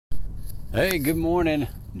Hey, good morning.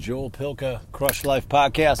 Joel Pilka, Crush Life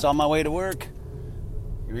Podcast on my way to work.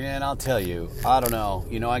 Man, I'll tell you, I don't know.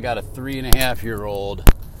 I got a 3.5-year-old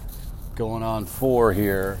going on 4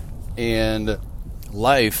 here, and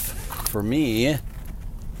life for me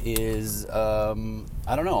is, I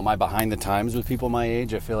don't know, am I behind the times with people my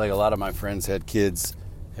age? I feel like a lot of my friends had kids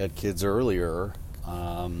earlier.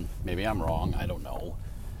 Maybe I'm wrong. I don't know.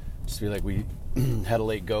 Just feel like we had a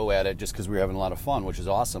late go at it just because we were having a lot of fun, which is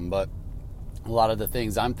awesome, but a lot of the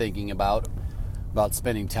things I'm thinking about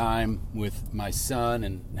spending time with my son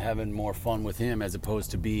and having more fun with him as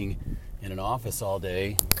opposed to being in an office all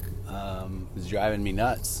day is driving me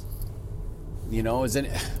nuts. How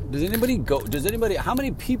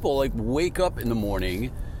many people wake up in the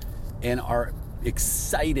morning and are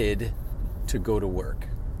excited to go to work?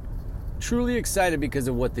 Truly excited because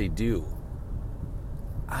of what they do?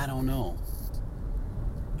 I don't know.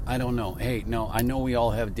 Hey, no, I know we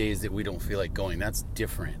all have days that we don't feel like going. That's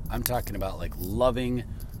different. I'm talking about loving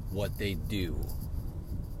what they do.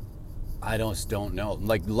 I just don't know.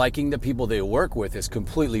 Liking the people they work with is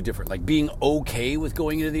completely different. Being okay with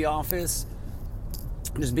going into the office,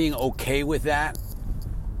 just being okay with that,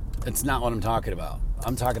 that's not what I'm talking about.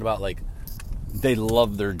 I'm talking about they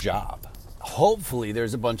love their job. Hopefully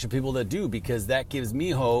there's a bunch of people that do, because that gives me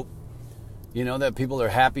hope, that people are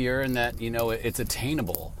happier and that, it's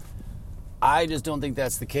attainable. I just don't think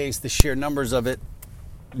that's the case. The sheer numbers of it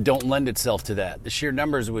don't lend itself to that. The sheer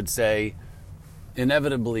numbers would say,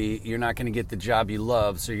 inevitably, you're not going to get the job you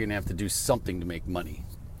love, so you're going to have to do something to make money.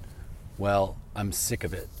 Well, I'm sick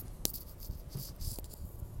of it.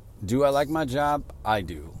 Do I like my job? I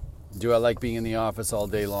do. Do I like being in the office all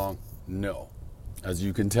day long? No. As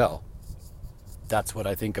you can tell. That's what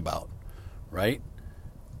I think about, right?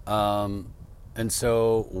 And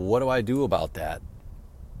so what do I do about that?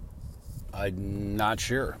 I'm not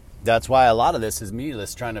sure. That's why a lot of this is me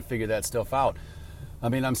just trying to figure that stuff out. I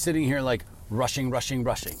mean, I'm sitting here rushing.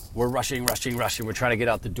 We're rushing. We're trying to get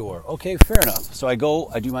out the door. Okay, fair enough. So I go,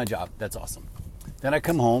 I do my job. That's awesome. Then I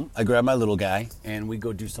come home, I grab my little guy, and we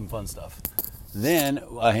go do some fun stuff. Then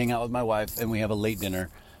I hang out with my wife, and we have a late dinner.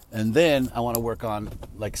 And then I want to work on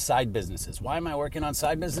side businesses. Why am I working on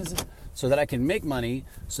side businesses? So that I can make money,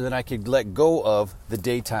 so that I could let go of the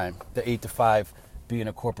daytime, the 8 to 5, being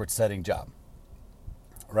a corporate setting job.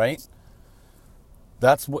 Right?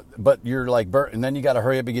 That's what. But you're burnt, and then you got to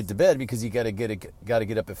hurry up and get to bed because you got to get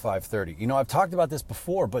up at 5:30. I've talked about this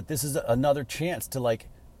before, but this is another chance to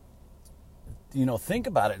think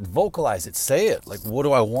about it, vocalize it, say it. What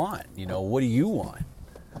do I want? What do you want?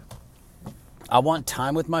 I want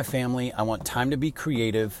time with my family. I want time to be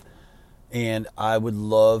creative. And I would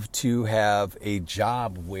love to have a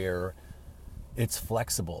job where it's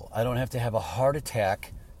flexible. I don't have to have a heart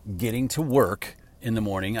attack getting to work in the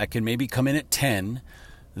morning. I can maybe come in at 10.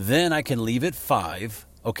 Then I can leave at 5.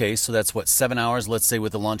 Okay, so that's 7 hours? Let's say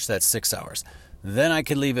with the lunch, that's 6 hours. Then I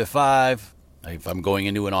can leave at 5, if I'm going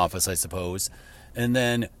into an office, I suppose. And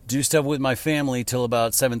then do stuff with my family till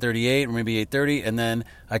about 7:38 or maybe 8:30. And then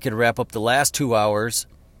I could wrap up the last 2 hours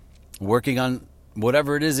working on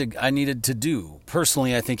whatever it is I needed to do.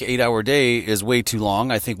 Personally, I think 8-hour day is way too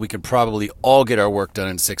long. I think we could probably all get our work done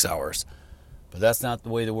in 6 hours. But that's not the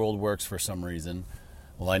way the world works for some reason.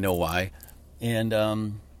 Well, I know why. And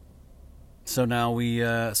so now we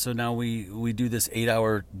do this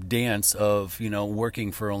 8-hour dance of,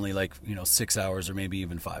 working for only 6 hours or maybe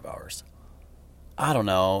even 5 hours. I don't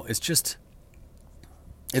know. It's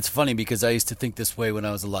funny because I used to think this way when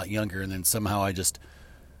I was a lot younger, and then somehow I just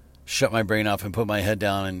shut my brain off and put my head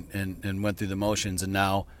down and went through the motions. And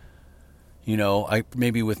now, I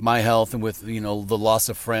maybe with my health and with, the loss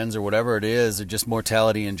of friends or whatever it is, or just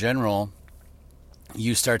mortality in general,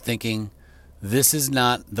 you start thinking, this is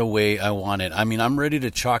not the way I want it. I mean, I'm ready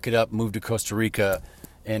to chalk it up, move to Costa Rica,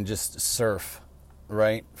 and just surf,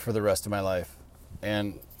 right, for the rest of my life.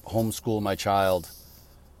 And homeschool my child.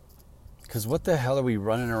 Because what the hell are we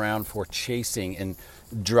running around for, chasing and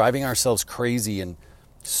driving ourselves crazy and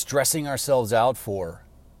stressing ourselves out for?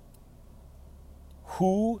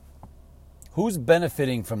 Who's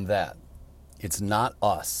benefiting from that? It's not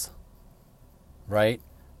us, right?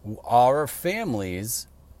 Our families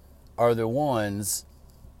are the ones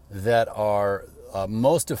that are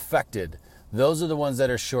most affected. Those are the ones that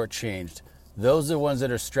are shortchanged. Those are the ones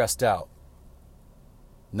that are stressed out.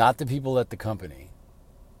 Not the people at the company.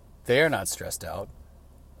 They are not stressed out.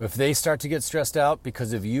 If they start to get stressed out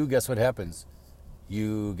because of you, guess what happens?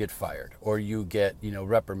 You get fired or you get,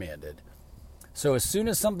 reprimanded. So as soon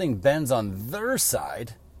as something bends on their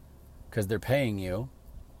side, because they're paying you,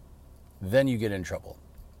 then you get in trouble.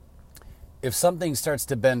 if something starts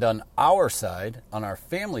to bend on our side, on our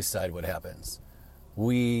family side, what happens?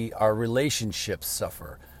 Our relationships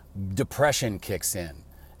suffer. Depression kicks in.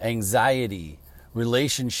 Anxiety.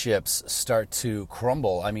 Relationships start to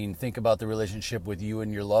crumble. I mean, think about the relationship with you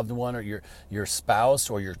and your loved one, or your spouse,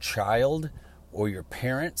 or your child, or your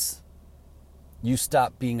parents. You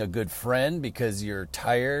stop being a good friend because you're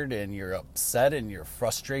tired and you're upset and you're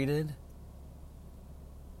frustrated.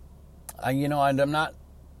 I'm not,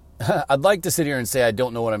 I'd like to sit here and say I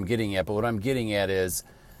don't know what I'm getting at, but what I'm getting at is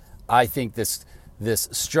I think this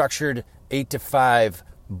structured 8 to 5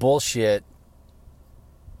 bullshit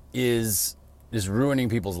is ruining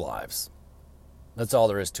people's lives. That's all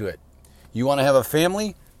there is to it. You want to have a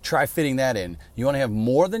family? Try fitting that in. You want to have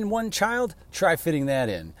more than one child? Try fitting that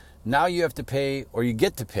in. Now you have to pay, or you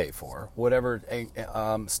get to pay for, whatever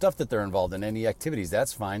stuff that they're involved in, any activities.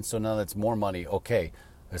 That's fine. So now that's more money. Okay.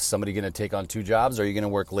 Is somebody going to take on 2 jobs? Are you going to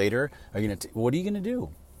work later? What are you going to do?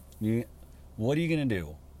 What are you going to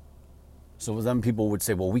do? So some people would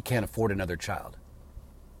say, well, we can't afford another child.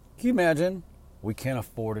 Can you imagine? We can't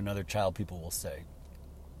afford another child, people will say.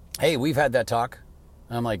 Hey, we've had that talk.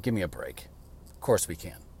 And I'm like, give me a break. Of course we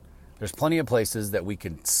can. There's plenty of places that we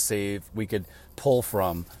could save, we could pull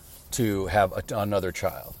from to have another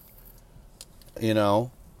child.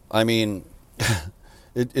 I mean,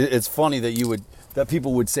 it's funny that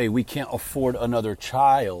people would say we can't afford another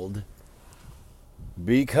child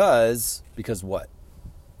because what?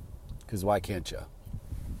 Because why can't you?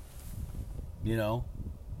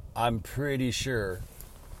 I'm pretty sure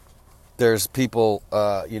there's people,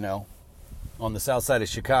 on the south side of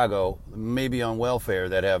Chicago, maybe on welfare,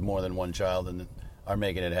 that have more than one child and are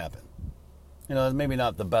making it happen. Maybe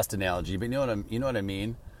not the best analogy, but you know what I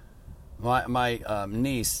mean? My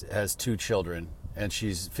niece has 2 children, and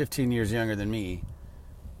she's 15 years younger than me,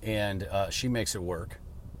 and she makes it work.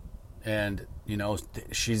 And,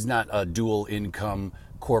 she's not a dual income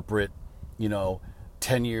corporate,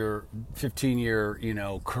 10-year,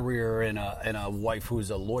 15-year, career and a wife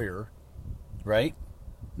who's a lawyer, right?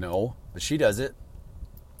 No, but she does it.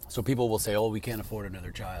 So people will say, oh, we can't afford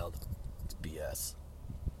another child. It's BS.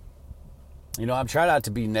 I'm trying not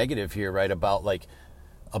to be negative here, right, about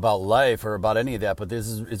life or about any of that, but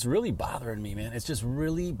it's really bothering me, man. It's just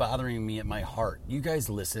really bothering me at my heart. You guys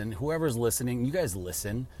listen. Whoever's listening, you guys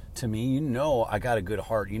listen to me. I got a good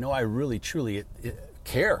heart. I really, truly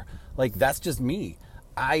care. Like, that's just me.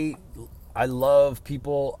 I love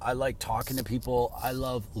people. I like talking to people. I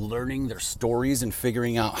love learning their stories and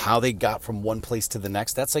figuring out how they got from one place to the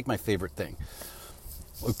next. That's like my favorite thing.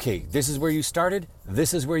 Okay, this is where you started.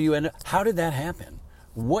 This is where you ended. How did that happen?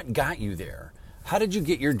 What got you there? How did you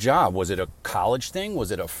get your job? Was it a college thing?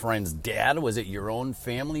 Was it a friend's dad? Was it your own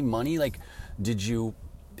family money? Like,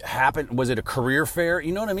 was it a career fair?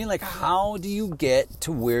 You know what I mean? Like, how do you get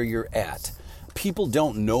to where you're at? People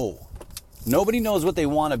don't know. Nobody knows what they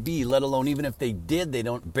want to be, let alone even if they did, they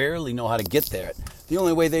don't barely know how to get there. The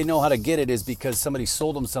only way they know how to get it is because somebody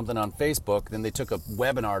sold them something on Facebook, then they took a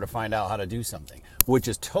webinar to find out how to do something, which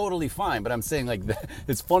is totally fine. But I'm saying, like,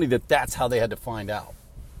 it's funny that that's how they had to find out.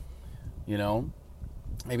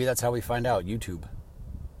 Maybe that's how we find out, YouTube.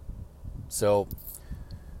 So,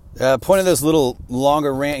 point of this little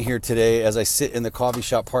longer rant here today as I sit in the coffee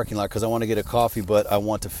shop parking lot, because I want to get a coffee, but I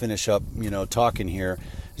want to finish up, talking here.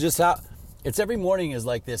 Just how it's every morning is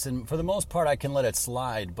like this, and for the most part I can let it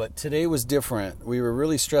slide, but today was different. We were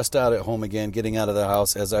really stressed out at home again, getting out of the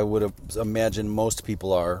house, as I would have imagined most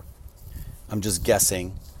people are. I'm just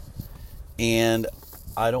guessing. And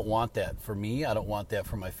I don't want that for me. I don't want that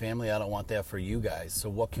for my family. I don't want that for you guys. So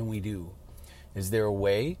what can we do? Is there a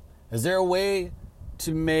way? Is there a way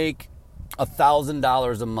to make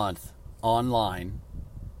 $1,000 a month online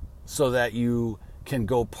so that you can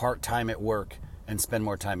go part-time at work and spend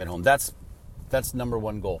more time at home? That's number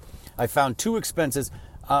one goal. I found 2 expenses.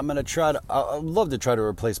 I'd love to try to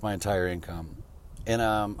replace my entire income. And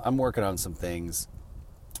I'm working on some things.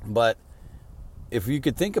 But if you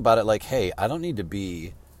could think about it like, hey, I don't need to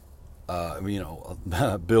be,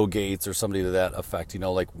 Bill Gates or somebody to that effect,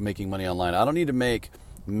 like making money online. I don't need to make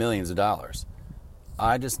millions of dollars.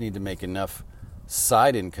 I just need to make enough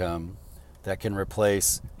side income that can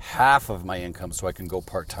replace half of my income so I can go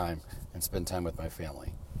part-time and spend time with my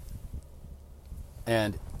family.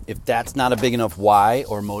 And if that's not a big enough why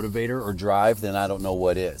or motivator or drive, then I don't know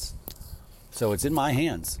what is. So it's in my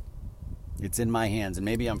hands. It's in my hands. And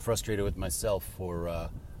maybe I'm frustrated with myself for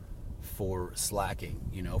slacking,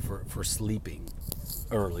 for sleeping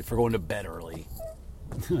early, for going to bed early.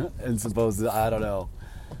 I don't know.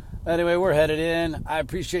 Anyway, we're headed in. I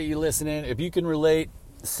appreciate you listening. If you can relate,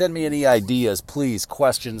 send me any ideas, please,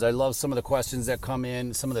 questions. I love some of the questions that come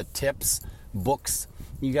in, some of the tips, books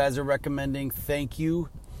you guys are recommending. Thank you.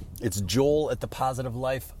 It's Joel at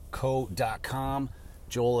thepositivelifeco.com.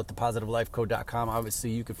 Joel at thepositivelifeco.com.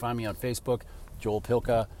 Obviously, you can find me on Facebook, Joel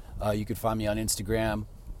Pilka. You can find me on Instagram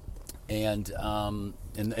and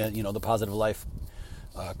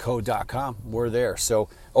thepositivelife.co.com. We're there. So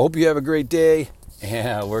I hope you have a great day,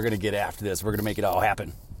 and we're going to get after this. We're going to make it all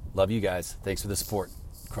happen. Love you guys. Thanks for the support.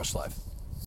 Crush Life.